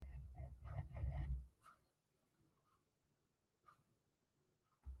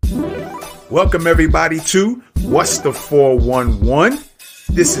Welcome everybody to What's the 411?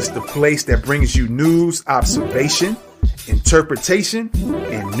 This is the place that brings you news, observation, interpretation,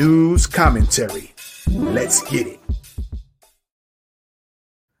 and news commentary. Let's get it.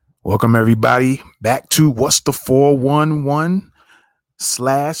 Welcome everybody back to What's the 411 /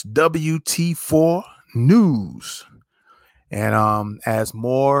 WT4 News. And as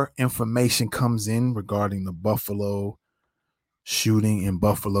more information comes in regarding the Buffalo shooting in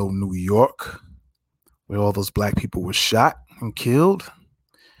Buffalo, New York, where all those black people were shot and killed,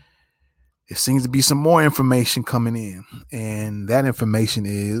 there seems to be some more information coming in. And that information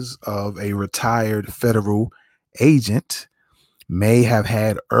is of a retired federal agent may have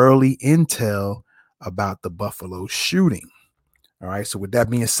had early intel about the Buffalo shooting. All right, so with that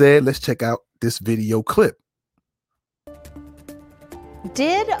being said, let's check out this video clip.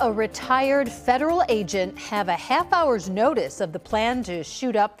 Did a retired federal agent have a half hour's notice of the plan to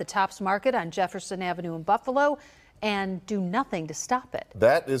shoot up the Tops Market on Jefferson Avenue in Buffalo and do nothing to stop it?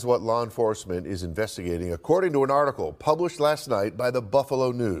 That is what law enforcement is investigating, according to an article published last night by the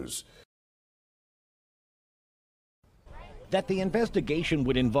Buffalo News. That the investigation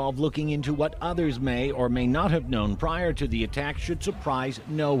would involve looking into what others may or may not have known prior to the attack should surprise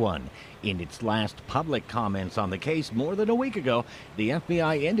no one. In its last public comments on the case more than a week ago, the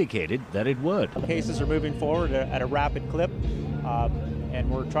FBI indicated that it would. Cases are moving forward at a rapid clip, and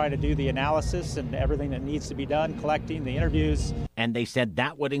we're trying to do the analysis and everything that needs to be done, collecting the interviews. And they said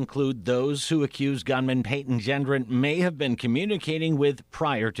that would include those who accused gunman Peyton Gendron may have been communicating with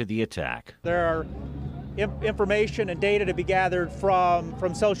prior to the attack. There are information and data to be gathered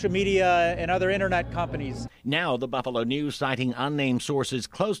from social media and other internet companies. Now, the Buffalo News, citing unnamed sources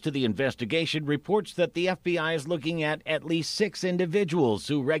close to the investigation, reports that the FBI is looking at least 6 individuals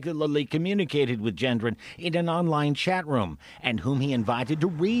who regularly communicated with Gendron in an online chat room and whom he invited to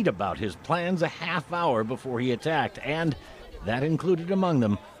read about his plans a half hour before he attacked. And that included among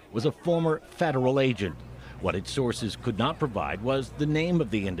them was a former federal agent. What its sources could not provide was the name of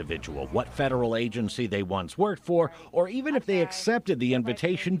the individual, what federal agency they once worked for, or even if they accepted the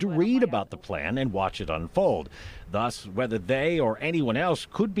invitation to read about the plan and watch it unfold. Thus, whether they or anyone else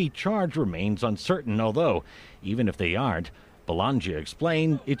could be charged remains uncertain, although, even if they aren't, Belongia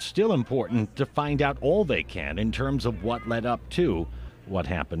explained it's still important to find out all they can in terms of what led up to what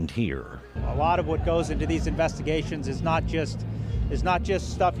happened here. A lot of what goes into these investigations is not just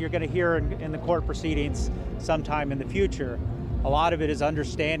stuff you're going to hear in the court proceedings sometime in the future. A lot of it is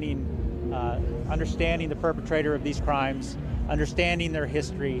understanding the perpetrator of these crimes, understanding their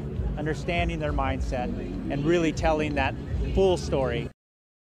history, understanding their mindset, and really telling that full story.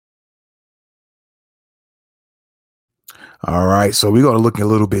 All right, so we're going to look a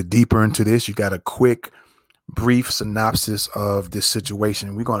little bit deeper into this. You got a quick, brief synopsis of this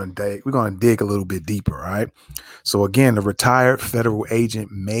situation. We're going to dig a little bit deeper. All right. So again, the retired federal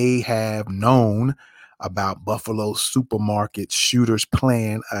agent may have known about Buffalo supermarket shooters'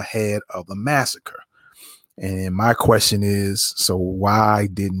 plan ahead of the massacre. And my question is, so why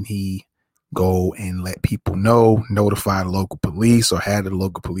didn't he go and let people know, notify the local police, or had the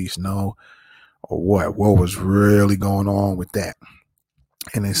local police know, or what was really going on with that?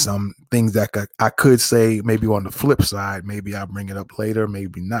 And there's some things that I could say maybe on the flip side. Maybe I'll bring it up later,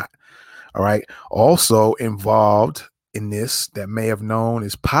 maybe not. All right. Also involved in this that may have known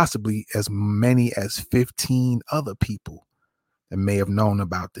is possibly as many as 15 other people that may have known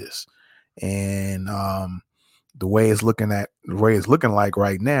about this. And the way it's looking like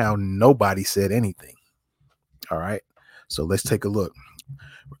right now, nobody said anything. All right. So let's take a look.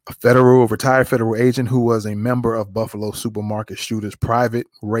 A retired federal agent who was a member of Buffalo supermarket shooters' private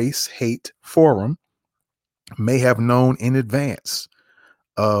race hate forum may have known in advance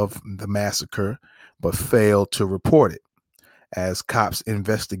of the massacre, but failed to report it as cops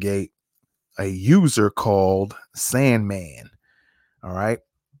investigate a user called Sandman. All right.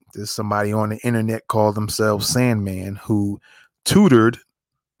 There's somebody on the internet called themselves Sandman who tutored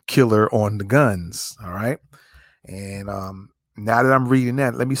Killer on the guns. All right. And now that I'm reading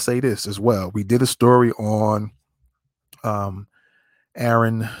that, let me say this as well. We did a story on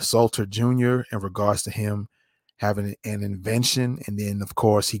Aaron Salter Jr. in regards to him having an invention, and then of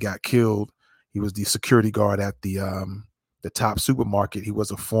course he got killed. He was the security guard at the Top supermarket. He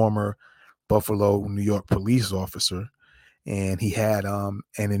was a former Buffalo, New York police officer, and he had an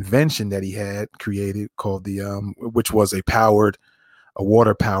invention that he had created called which was a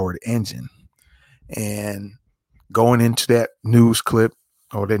water powered engine. And going into that news clip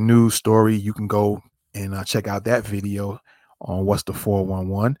or that news story, you can go and check out that video on What's the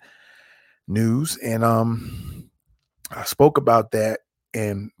 411 News. And I spoke about that,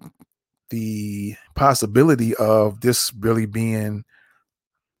 and the possibility of this really being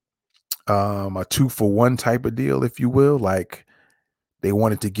a 2-for-1 type of deal, if you will. Like, they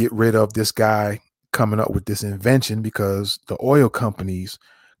wanted to get rid of this guy coming up with this invention because the oil companies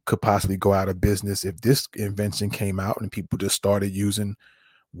could possibly go out of business if this invention came out and people just started using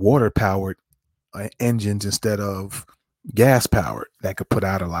water-powered engines instead of gas-powered. That could put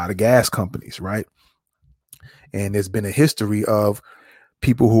out a lot of gas companies, right? And there's been a history of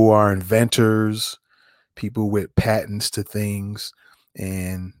people who are inventors, people with patents to things,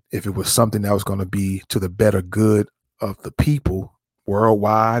 and if it was something that was going to be to the better good of the people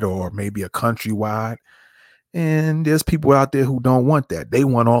worldwide or maybe a countrywide, and there's people out there who don't want that. They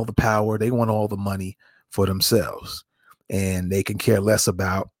want all the power, they want all the money for themselves, and they can care less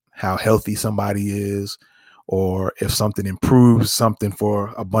about how healthy somebody is, or if something improves something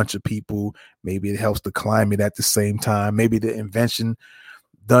for a bunch of people. Maybe it helps the climate at the same time. Maybe the invention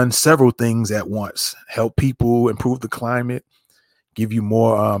done several things at once: help people, improve the climate, give you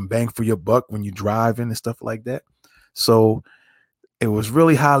more bang for your buck when you're driving and stuff like that. So it was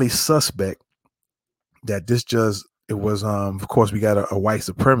really highly suspect that this just, it was, of course, we got a white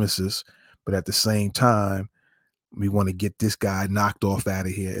supremacist, but at the same time, we want to get this guy knocked off out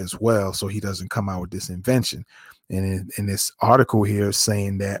of here as well, so he doesn't come out with this invention. And in this article here is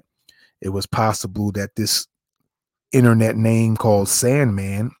saying that it was possible that this internet name called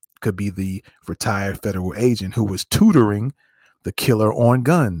Sandman could be the retired federal agent who was tutoring the killer on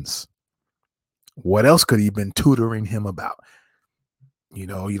guns. What else could he have been tutoring him about? You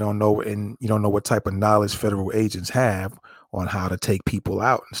know, you don't know, and you don't know what type of knowledge federal agents have on how to take people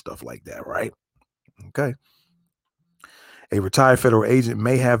out and stuff like that, right? Okay. A retired federal agent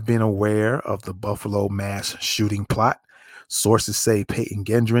may have been aware of the Buffalo mass shooting plot. Sources say Peyton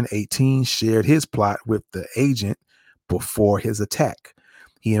Gendron, 18, shared his plot with the agent before his attack.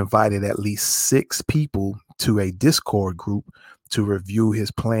 He invited at least 6 people to a Discord group to review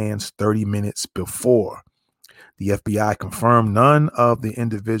his plans 30 minutes before. The FBI confirmed none of the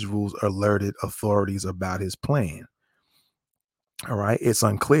individuals alerted authorities about his plan. All right. It's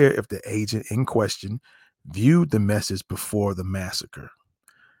unclear if the agent in question viewed the message before the massacre.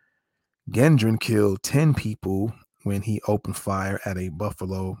 Gendron killed 10 people when he opened fire at a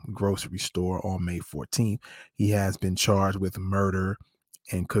Buffalo grocery store on May 14th. He has been charged with murder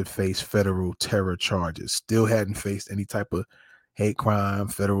and could face federal terror charges. Still hadn't faced any type of hate crime,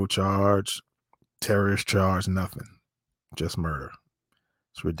 federal charge, terrorist charge, nothing. Just murder.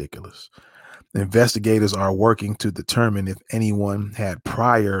 It's ridiculous. Investigators are working to determine if anyone had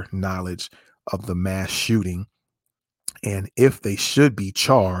prior knowledge of the mass shooting and if they should be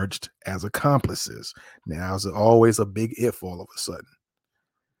charged as accomplices. Now, it's always a big if all of a sudden.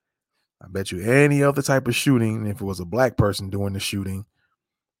 I bet you any other type of shooting, if it was a black person doing the shooting,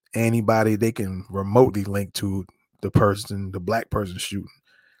 anybody they can remotely link to the black person shooting,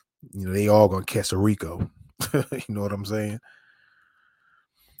 you know, they all gonna catch a RICO. You know what I'm saying?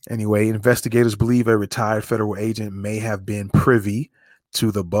 Anyway, investigators believe a retired federal agent may have been privy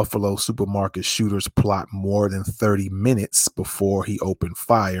to the Buffalo supermarket shooter's plot more than 30 minutes before he opened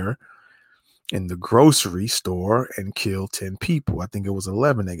fire in the grocery store and killed 10 people. I think it was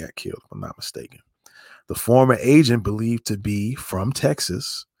 11 that got killed, if I'm not mistaken. The former agent, believed to be from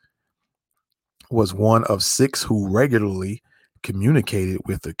Texas, was one of 6 who regularly communicated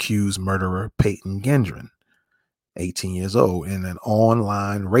with accused murderer Peyton Gendron, 18 years old, in an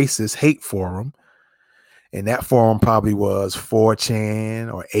online racist hate forum. And that forum probably was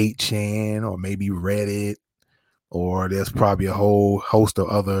 4chan or 8chan or maybe Reddit, or there's probably a whole host of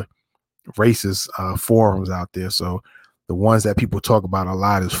other racist forums out there. So the ones that people talk about a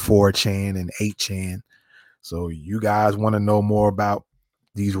lot is 4chan and 8chan. So you guys want to know more about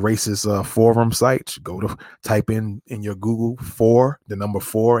these racist forum sites, go to type in your Google 4, the number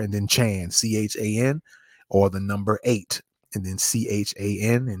 4, and then Chan, CHAN, or the number 8 and then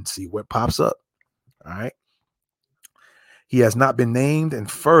CHAN, and see what pops up. All right. He has not been named,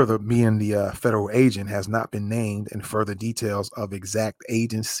 and further, being the federal agent, has not been named, and further details of exact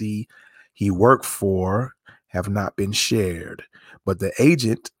agency he worked for have not been shared. But the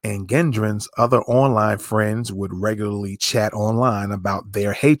agent and Gendron's other online friends would regularly chat online about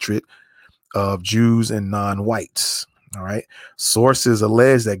their hatred of Jews and non-whites. All right. Sources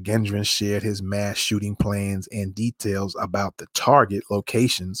allege that Gendron shared his mass shooting plans and details about the target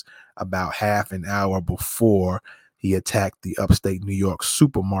locations about half an hour before he attacked the upstate New York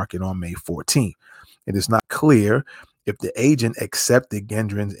supermarket on May 14th. It is not clear if the agent accepted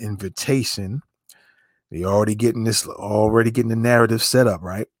Gendron's invitation. They're already getting the narrative set up,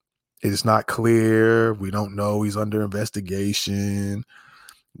 right? It is not clear. We don't know. He's under investigation.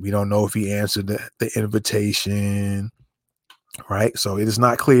 We don't know if he answered the invitation, right? So it is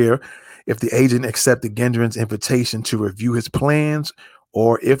not clear if the agent accepted Gendron's invitation to review his plans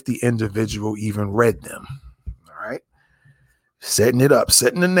or if the individual even read them. All right. Setting it up,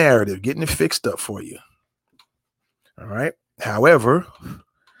 setting the narrative, getting it fixed up for you. All right. However,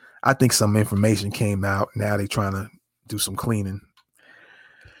 I think some information came out. Now they're trying to do some cleaning.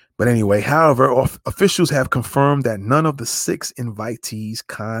 But anyway, however, officials have confirmed that none of the 6 invitees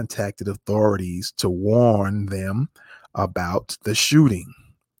contacted authorities to warn them about the shooting,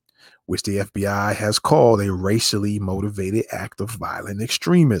 which the FBI has called a racially motivated act of violent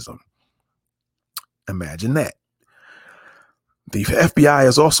extremism. Imagine that. The FBI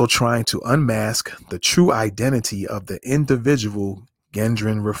is also trying to unmask the true identity of the individual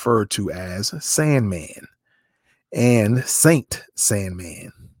Gendron referred to as Sandman and Saint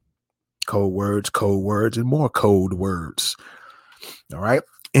Sandman. Code words, and more code words. All right.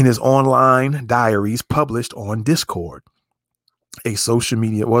 In his online diaries published on Discord, a social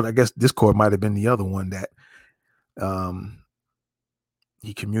media, well, I guess Discord might have been the other one that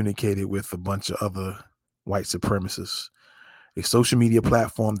he communicated with a bunch of other white supremacists. A social media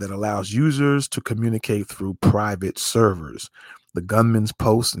platform that allows users to communicate through private servers. The gunman's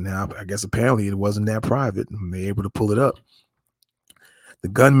post, now I guess apparently it wasn't that private, and they're able to pull it up. The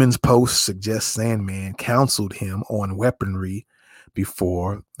gunman's post suggests Sandman counseled him on weaponry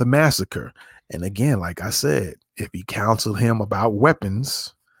before the massacre. And again, like I said, if he counseled him about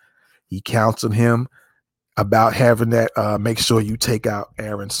weapons, he counseled him about having that, make sure you take out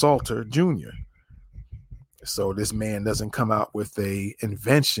Aaron Salter Jr. So this man doesn't come out with a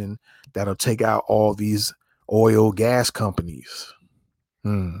invention that'll take out all these oil gas companies.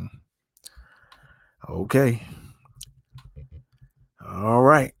 Okay. All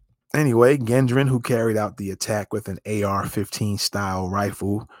right. Anyway, Gendron, who carried out the attack with an AR-15 style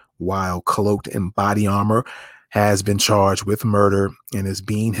rifle while cloaked in body armor, has been charged with murder and is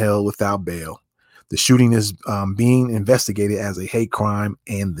being held without bail. The shooting is being investigated as a hate crime,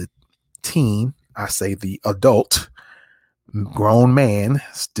 and the teen, I say the adult, grown man,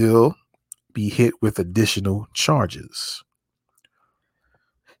 still be hit with additional charges.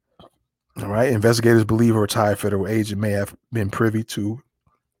 All right. Investigators believe a retired federal agent may have been privy to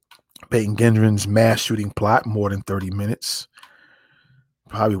Peyton Gendron's mass shooting plot more than 30 minutes.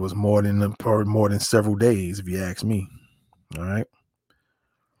 Probably was more than several days, if you ask me. All right.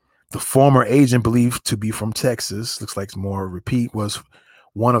 The former agent, believed to be from Texas, looks like it's more a repeat, was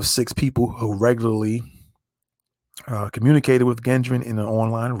one of 6 people who regularly communicated with Gendron in an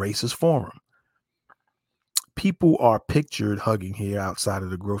online racist forum. People are pictured hugging here outside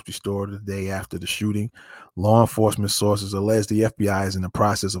of the grocery store the day after the shooting. Law enforcement sources allege the FBI is in the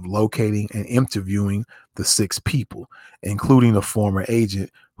process of locating and interviewing the 6 people, including the former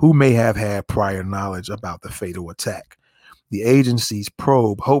agent who may have had prior knowledge about the fatal attack. The agency's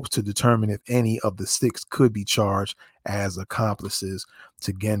probe hopes to determine if any of the 6 could be charged as accomplices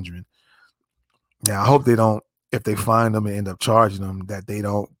to Gendron. Now, I hope they don't, if they find them and end up charging them,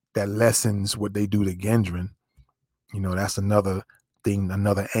 that lessens what they do to Gendron. You know, that's another thing,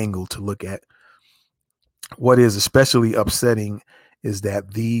 another angle to look at. What is especially upsetting is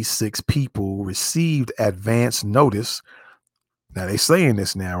that these 6 people received advance notice. Now they're saying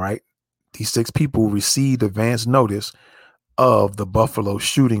this now, right? These 6 people received advance notice of the Buffalo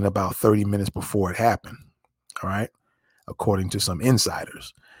shooting about 30 minutes before it happened. All right. According to some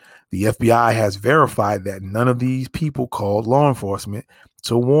insiders, the FBI has verified that none of these people called law enforcement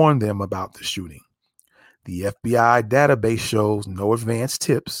to warn them about the shooting. The FBI database shows no advance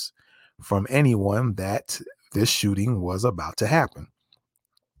tips from anyone that this shooting was about to happen.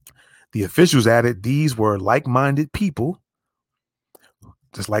 The officials added these were like-minded people,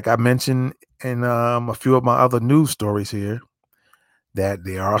 just like I mentioned in a few of my other news stories here, that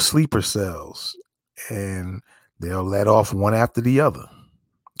there are sleeper cells and they'll let off one after the other.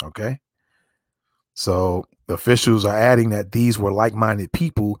 Okay. So the officials are adding that these were like-minded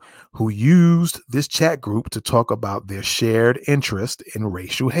people who used this chat group to talk about their shared interest in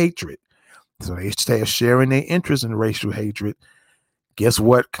racial hatred. So they stay sharing their interest in racial hatred. Guess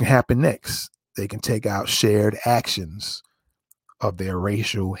what can happen next? They can take out shared actions of their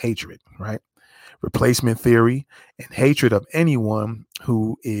racial hatred, right? Replacement theory and hatred of anyone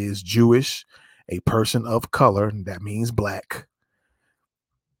who is Jewish, a person of color, that means black.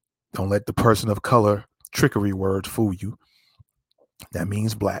 Don't let the person of color trickery word fool you. That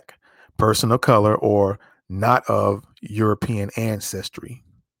means black, person of color, or not of European ancestry.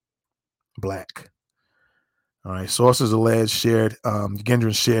 Black. All right. Sources allege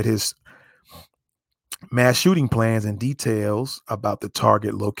Gendron shared his mass shooting plans and details about the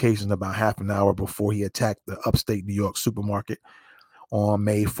target location about half an hour before he attacked the upstate New York supermarket on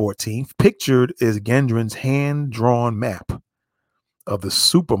May 14th. Pictured is Gendron's hand-drawn map of the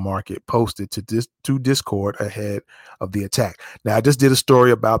supermarket posted to Discord ahead of the attack. Now, I just did a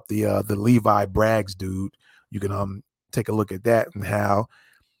story about the Levi Braggs dude. You can take a look at that and how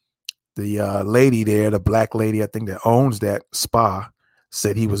the lady there, the black lady, I think that owns that spa,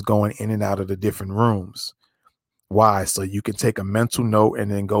 said he was going in and out of the different rooms. Why? So you can take a mental note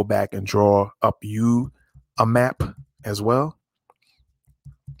and then go back and draw up you a map as well.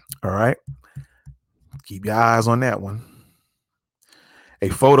 All right. Keep your eyes on that one. A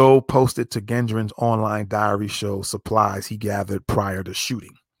photo posted to Gendron's online diary shows supplies he gathered prior to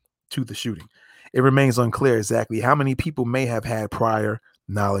the shooting. It remains unclear exactly how many people may have had prior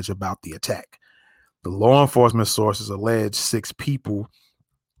knowledge about the attack. The law enforcement sources allege 6 people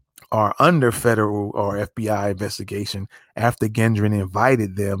are under federal or FBI investigation after Gendron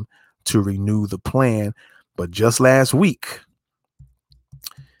invited them to renew the plan. But just last week,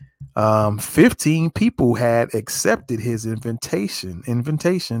 15 people had accepted his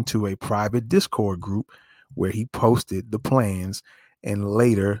invitation to a private Discord group where he posted the plans and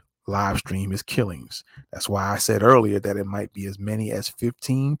later live stream his killings. That's why I said earlier that it might be as many as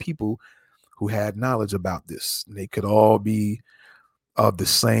 15 people who had knowledge about this. They could all be of the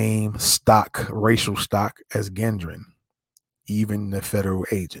same racial stock as Gendron, even the federal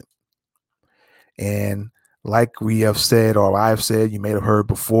agent. And like we have said, or I've said, you may have heard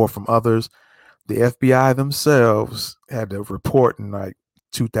before from others, the FBI themselves had a report in like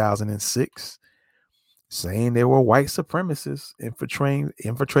 2006 saying there were white supremacists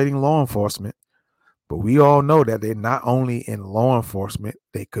infiltrating law enforcement. But we all know that they're not only in law enforcement,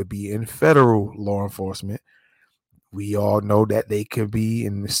 they could be in federal law enforcement. We all know that they could be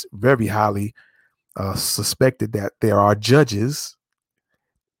in this very highly suspected that there are judges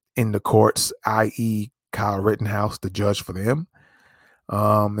in the courts, i.e. Kyle Rittenhouse, the judge for them,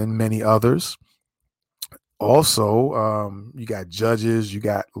 and many others. Also, you got judges, you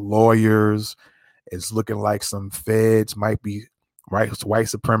got lawyers. It's looking like some feds might be white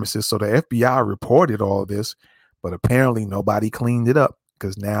supremacists. So the FBI reported all this, but apparently nobody cleaned it up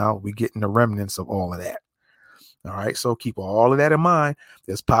because now we're getting the remnants of all of that. All right, so keep all of that in mind.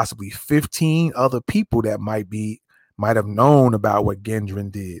 There's possibly 15 other people that might have known about what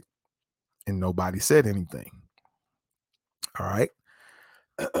Gendron did, and nobody said anything. All right.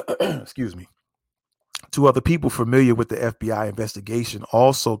 Excuse me. 2 other people familiar with the FBI investigation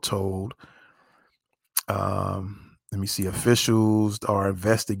also told, officials are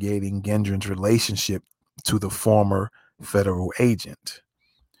investigating Gendron's relationship to the former federal agent.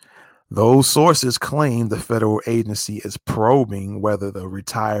 Those sources claim the federal agency is probing whether the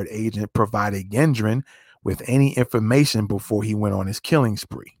retired agent provided Gendron with any information before he went on his killing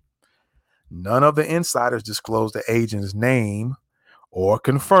spree. None of the insiders disclosed the agent's name or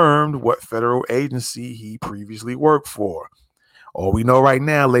confirmed what federal agency he previously worked for. All we know right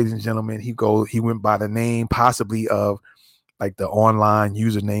now, ladies and gentlemen, he went by the name possibly of like the online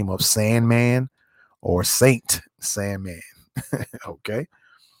username of Sandman or Saint Sandman. Okay.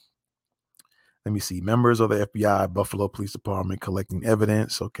 Let me see. Members of the FBI, Buffalo Police Department collecting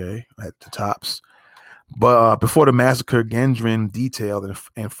evidence. Okay. At the tops. But before the massacre, Gendron detailed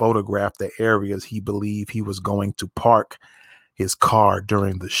and photographed the areas he believed he was going to park his car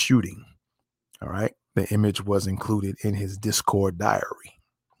during the shooting. All right. The image was included in his Discord diary.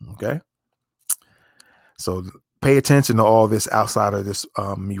 Okay. So pay attention to all this outside of this,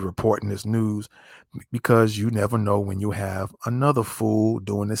 me reporting this news, because you never know when you have another fool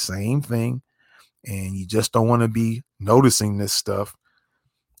doing the same thing. And you just don't want to be noticing this stuff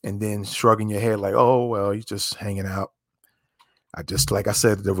and then shrugging your head like, oh, well, he's just hanging out. Like I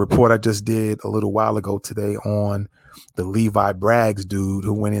said, the report I just did a little while ago today on the Levi Braggs dude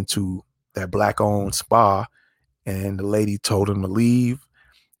who went into that black-owned spa and the lady told him to leave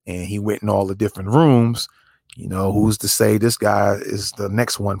and he went in all the different rooms. You know, who's to say this guy is the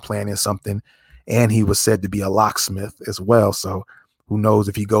next one planning something? And he was said to be a locksmith as well. So who knows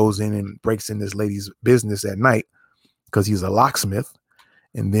if he goes in and breaks in this lady's business at night because he's a locksmith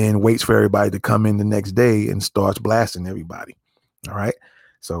and then waits for everybody to come in the next day and starts blasting everybody. All right.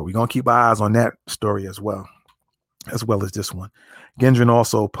 So we're going to keep our eyes on that story as well as this one. Gendron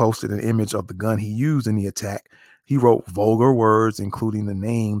also posted an image of the gun he used in the attack. He wrote vulgar words, including the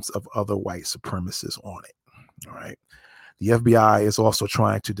names of other white supremacists on it. All right. The FBI is also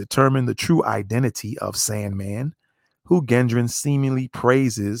trying to determine the true identity of Sandman, who Gendron seemingly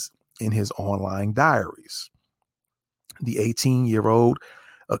praises in his online diaries. The 18-year-old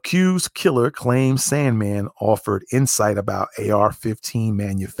Accused killer claims Sandman offered insight about AR-15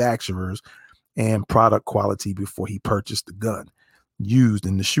 manufacturers and product quality before he purchased the gun used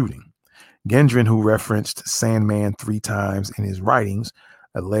in the shooting. Gendron, who referenced Sandman 3 times in his writings,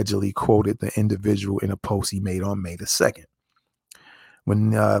 allegedly quoted the individual in a post he made on May the 2nd.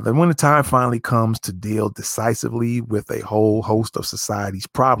 When the time finally comes to deal decisively with a whole host of society's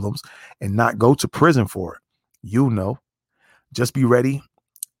problems and not go to prison for it, you'll know. Just be ready.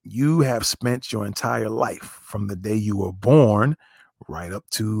 You have spent your entire life from the day you were born right up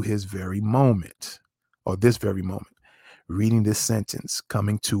to this very moment, reading this sentence,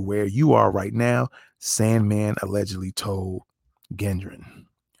 coming to where you are right now, Sandman allegedly told Gendron.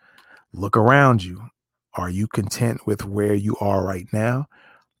 Look around you. Are you content with where you are right now?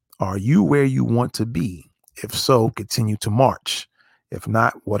 Are you where you want to be? If so, continue to march. If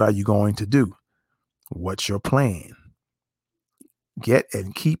not, what are you going to do? What's your plan? Get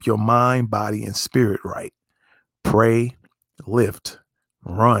and keep your mind, body, and spirit right. Pray, lift,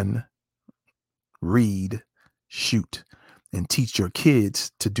 run, read, shoot, and teach your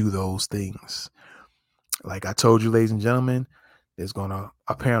kids to do those things. Like I told you, ladies and gentlemen, there's going to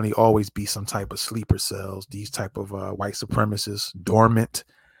apparently always be some type of sleeper cells, these type of white supremacists, dormant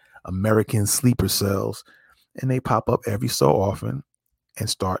American sleeper cells, and they pop up every so often and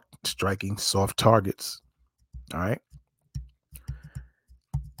start striking soft targets. All right.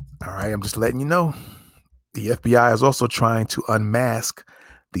 I'm just letting you know. The FBI is also trying to unmask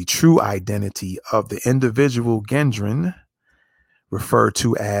the true identity of the individual Gendron, referred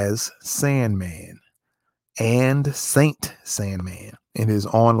to as Sandman and Saint Sandman, in his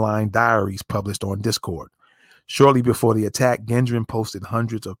online diaries published on Discord. Shortly before the attack, Gendron posted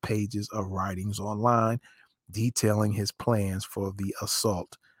hundreds of pages of writings online detailing his plans for the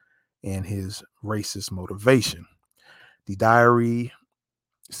assault and his racist motivation. The diary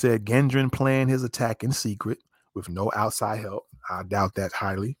said Gendron planned his attack in secret with no outside help. I doubt that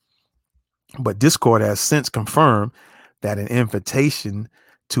highly. But Discord has since confirmed that an invitation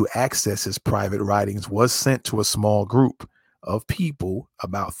to access his private writings was sent to a small group of people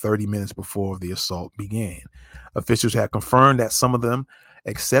about 30 minutes before the assault began. Officials have confirmed that some of them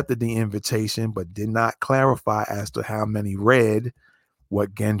accepted the invitation, but did not clarify as to how many read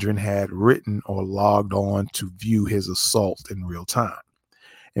what Gendron had written or logged on to view his assault in real time.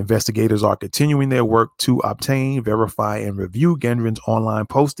 Investigators are continuing their work to obtain, verify, and review Gendron's online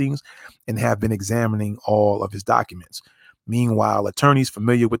postings and have been examining all of his documents. Meanwhile, attorneys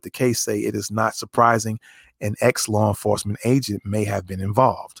familiar with the case say it is not surprising an ex-law enforcement agent may have been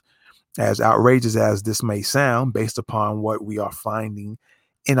involved. As outrageous as this may sound, based upon what we are finding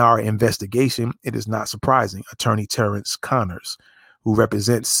in our investigation, it is not surprising, Attorney Terrence Connors, who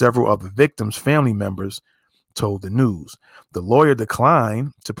represents several of the victims' family members, told the news. The lawyer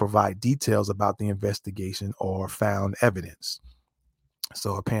declined to provide details about the investigation or found evidence.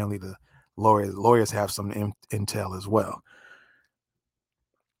 So apparently the lawyers have some intel as well.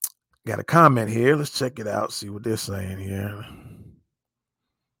 Got a comment here. Let's check it out, see what they're saying here.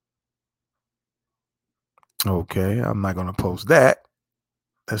 Okay, I'm not going to post that.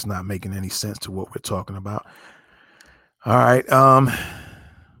 That's not making any sense to what we're talking about. All right.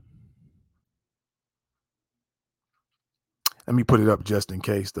 Let me put it up just in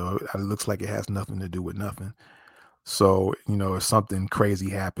case, though. It looks like it has nothing to do with nothing. So, if something crazy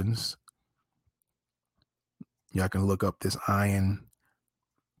happens, y'all can look up this Ian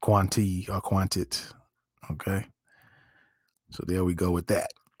Quanti or Quantit. Okay. So there we go with that.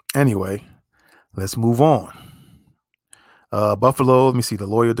 Anyway, let's move on. Buffalo, let me see. The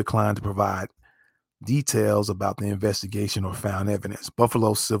lawyer declined to provide details about the investigation or found evidence.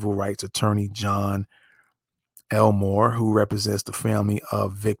 Buffalo civil rights attorney John Elmore, who represents the family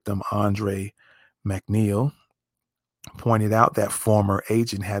of victim Andre McNeil, pointed out that former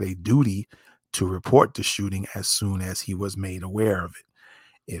agent had a duty to report the shooting as soon as he was made aware of it.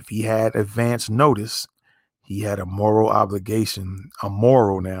 If he had advance notice, he had a moral obligation,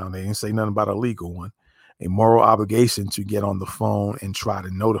 now, they didn't say nothing about a legal one, a moral obligation to get on the phone and try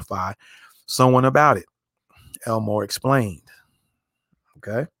to notify someone about it, Elmore explained.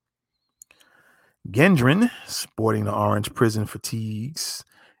 Okay. Gendron, sporting the orange prison fatigues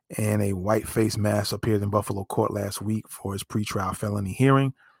and a white face mask, appeared in Buffalo court last week for his pretrial felony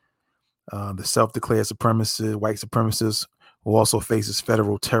hearing. The self-declared white supremacist, who also faces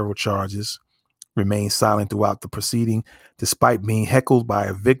federal terror charges, remained silent throughout the proceeding, despite being heckled by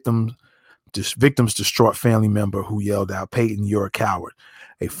a victim's distraught family member who yelled out, "Peyton, you're a coward."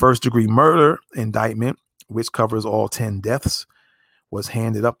 A first-degree murder indictment, which covers all 10 deaths, was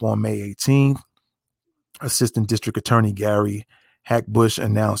handed up on May 18th. Assistant District Attorney Gary Hack-Bush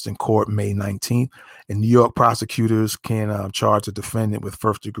announced in court May 19th. And New York prosecutors can charge a defendant with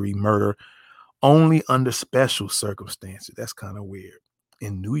first-degree murder only under special circumstances. That's kind of weird.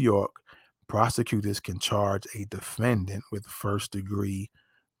 In New York, prosecutors can charge a defendant with first-degree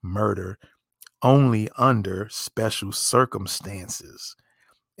murder only under special circumstances,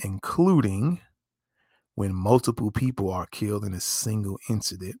 including when multiple people are killed in a single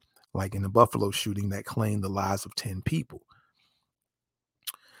incident, like in the Buffalo shooting that claimed the lives of 10 people.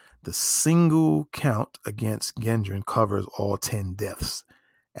 The single count against Gendron covers all 10 deaths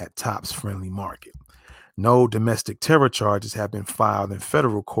at Tops Friendly Market. No domestic terror charges have been filed in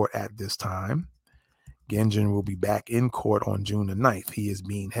federal court at this time. Gendron will be back in court on June the 9th. He is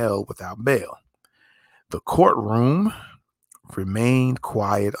being held without bail. The courtroom remained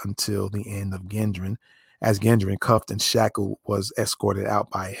quiet until the end of Gendron, as Gendron, cuffed and shackled, was escorted out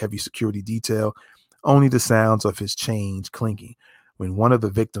by a heavy security detail, only the sounds of his chains clinking when one of the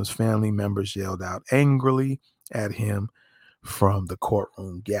victim's family members yelled out angrily at him from the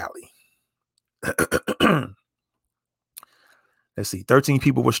courtroom galley. Let's see. 13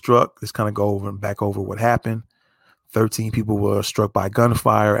 people were struck. Let's kind of go back over what happened. 13 people were struck by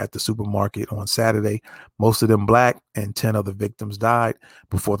gunfire at the supermarket on Saturday, most of them black, and 10 of the victims died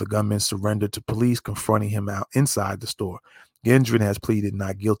before the gunman surrendered to police, confronting him out inside the store. Gendron has pleaded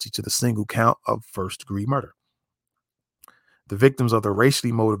not guilty to the single count of first-degree murder. The victims of the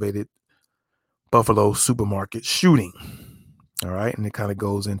racially motivated Buffalo supermarket shooting. All right, and it kind of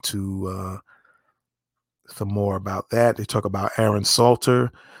goes into some more about that. They talk about Aaron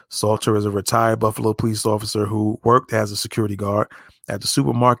Salter. Salter is a retired Buffalo police officer who worked as a security guard at the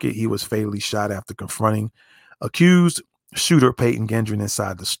supermarket. He was fatally shot after confronting accused shooter Peyton Gendron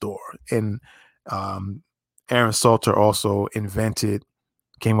inside the store. And Aaron Salter also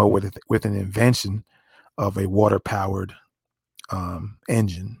came up with an invention of a water-powered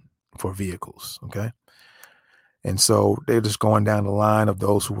engine for vehicles. Okay. And so they're just going down the line of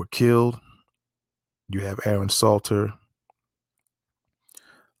those who were killed. You have Aaron Salter.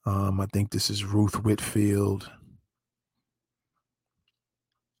 I think this is Ruth Whitfield.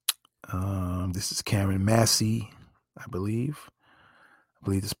 This is Karen Massey, I believe. I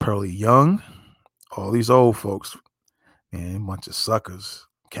believe it's Pearlie Young. All these old folks, man, a bunch of suckers,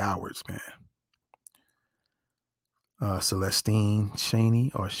 cowards, man. Celestine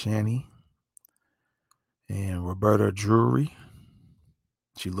Shaney and Roberta Drury.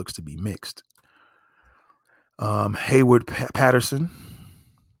 She looks to be mixed. Hayward Patterson,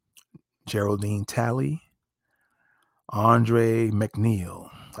 Geraldine Talley, Andre McNeil.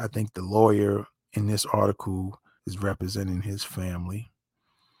 I think the lawyer in this article is representing his family.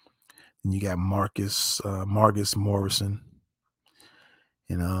 And you got Marcus Morrison.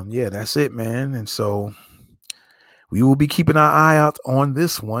 And yeah, that's it, man. And so we will be keeping our eye out on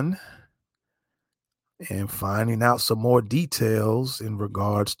this one and finding out some more details in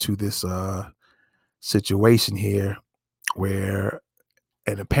regards to this situation here, where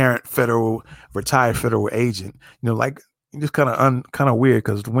an apparent retired federal agent, like, just kind of weird,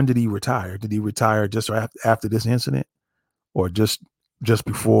 because when did he retire? Did he retire just after this incident, or just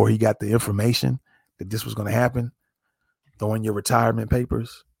before he got the information that this was going to happen? Throwing your retirement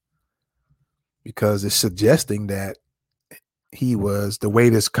papers, because it's suggesting that he was, the way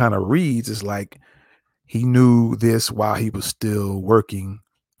this kind of reads is like he knew this while he was still working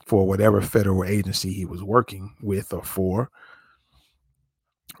for whatever federal agency he was working with or for,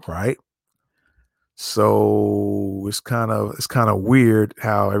 right? So it's kind of weird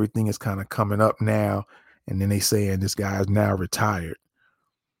how everything is kind of coming up now, and then they saying this guy is now retired,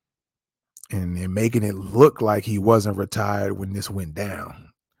 and they're making it look like he wasn't retired when this went down,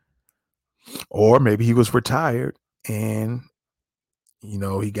 or maybe he was retired and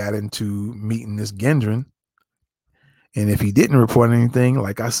he got into meeting this Gendron. And if he didn't report anything,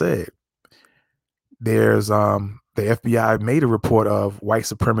 like I said, there's the FBI made a report of white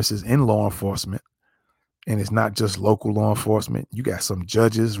supremacists in law enforcement. And it's not just local law enforcement. You got some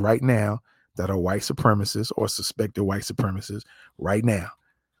judges right now that are white supremacists or suspected white supremacists right now.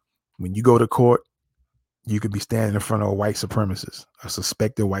 When you go to court, you could be standing in front of a white supremacist, a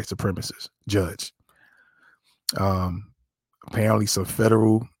suspected white supremacist judge. Apparently some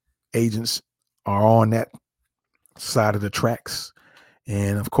federal agents are on that side of the tracks.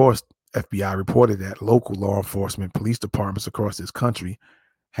 And of course, FBI reported that local law enforcement police departments across this country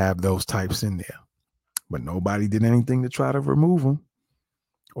have those types in there. But nobody did anything to try to remove them,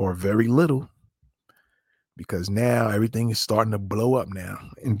 or very little, because now everything is starting to blow up now,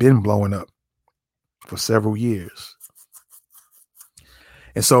 and been blowing up for several years.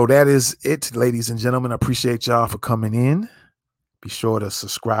 And so that is it, ladies and gentlemen. I appreciate y'all for coming in. Be sure to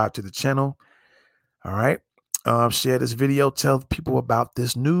subscribe to the channel. All right. Share this video. Tell people about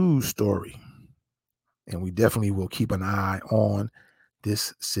this news story. And we definitely will keep an eye on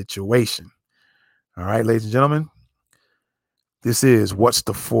this situation. All right, ladies and gentlemen. This is What's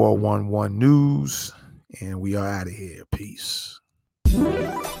the 411 News. And we are out of here. Peace.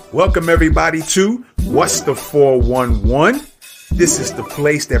 Welcome, everybody, to What's the 411. This is the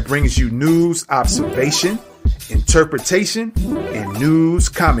place that brings you news, observation, interpretation, and news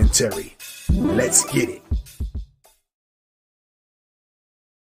commentary. Let's get it.